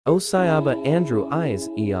Osayaba Andrew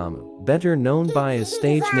Ize-Iyamu, better known by his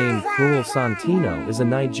stage name Cruel Santino, is a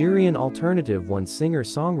Nigerian alternative one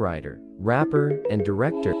singer-songwriter, rapper, and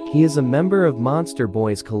director. He is a member of Monster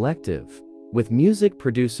Boys Collective, with music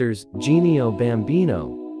producers Genio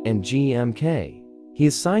Bambino and GMK. He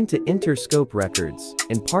is signed to Interscope Records,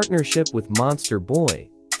 in partnership with Monster Boy,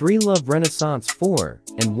 3 Love Renaissance 4,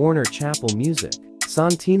 and Warner Chappell Music.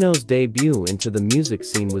 Santino's debut into the music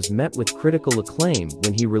scene was met with critical acclaim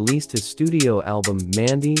when he released his studio album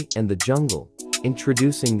Mandy The Jungle,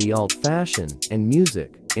 introducing the alt fashion and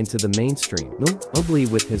music into the mainstream, notably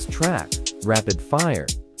with his track, Rapid Fire.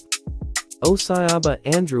 Osayaba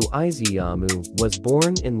Andrew Ize-Iyamu was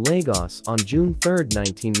born in Lagos on June 3,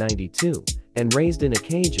 1992, and raised in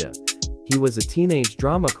Ikeja. He was a teenage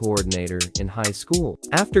drama coordinator in high school.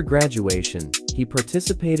 After graduation, he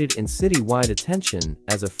participated in citywide attention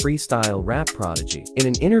as a freestyle rap prodigy. In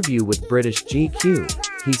an interview with British GQ,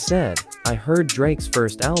 he said, "I heard Drake's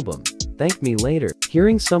first album, Thank Me Later.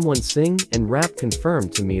 Hearing someone sing and rap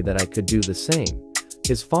confirmed to me that I could do the same."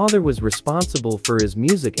 His father was responsible for his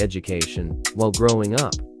music education while growing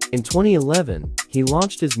up. In 2011, he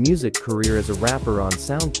launched his music career as a rapper on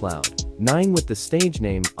SoundCloud, with the stage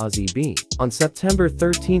name Ozzy B. On September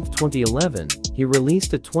 13, 2011, he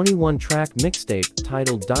released a 21-track mixtape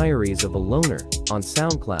titled Diaries of a Loner on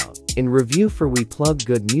SoundCloud. In review for We Plug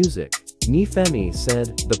Good Music, Nifemi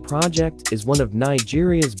said, "The project is one of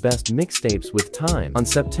Nigeria's best mixtapes with time." On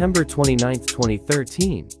September 29,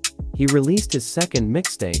 2013, he released his second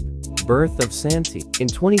mixtape, Birth of Santi. In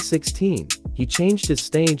 2016, he changed his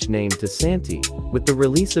stage name to Santi, with the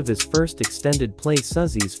release of his first extended play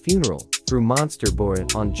Suzzy's Funeral, through Monster Boy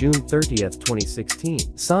on June 30, 2016.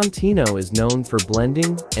 Santino is known for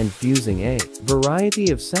blending and fusing a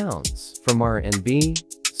variety of sounds, from R&B,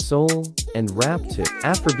 soul, and rap to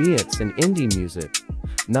Afrobeats and indie music.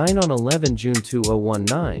 9/11 June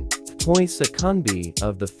 2019, Toy Sakunbi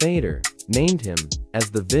of The Fader named him as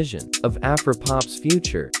the vision of Afropop's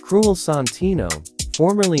future. Cruel Santino,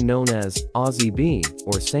 formerly known as Ozzy B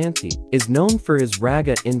or Santi, is known for his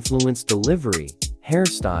raga-influenced delivery,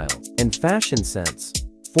 hairstyle, and fashion sense.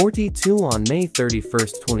 42 on May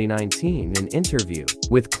 31, 2019, in an interview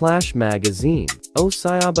with Clash magazine,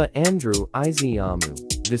 Osayaba Andrew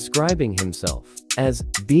Ize-Iyamu, describing himself as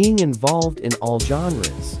being involved in all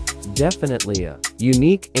genres, definitely a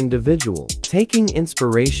unique individual, taking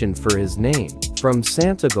inspiration for his name from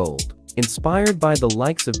Santa Gold, inspired by the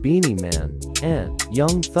likes of Beanie Man and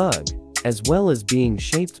Young Thug, as well as being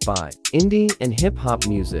shaped by indie and hip-hop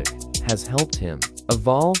music, has helped him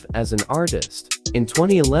evolve as an artist. In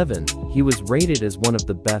 2011, he was rated as one of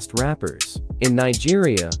the best rappers in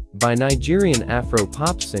Nigeria by Nigerian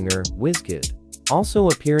Afro-pop singer Wizkid, also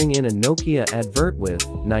appearing in a Nokia advert with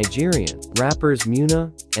Nigerian rappers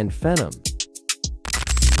Muna and Phenom.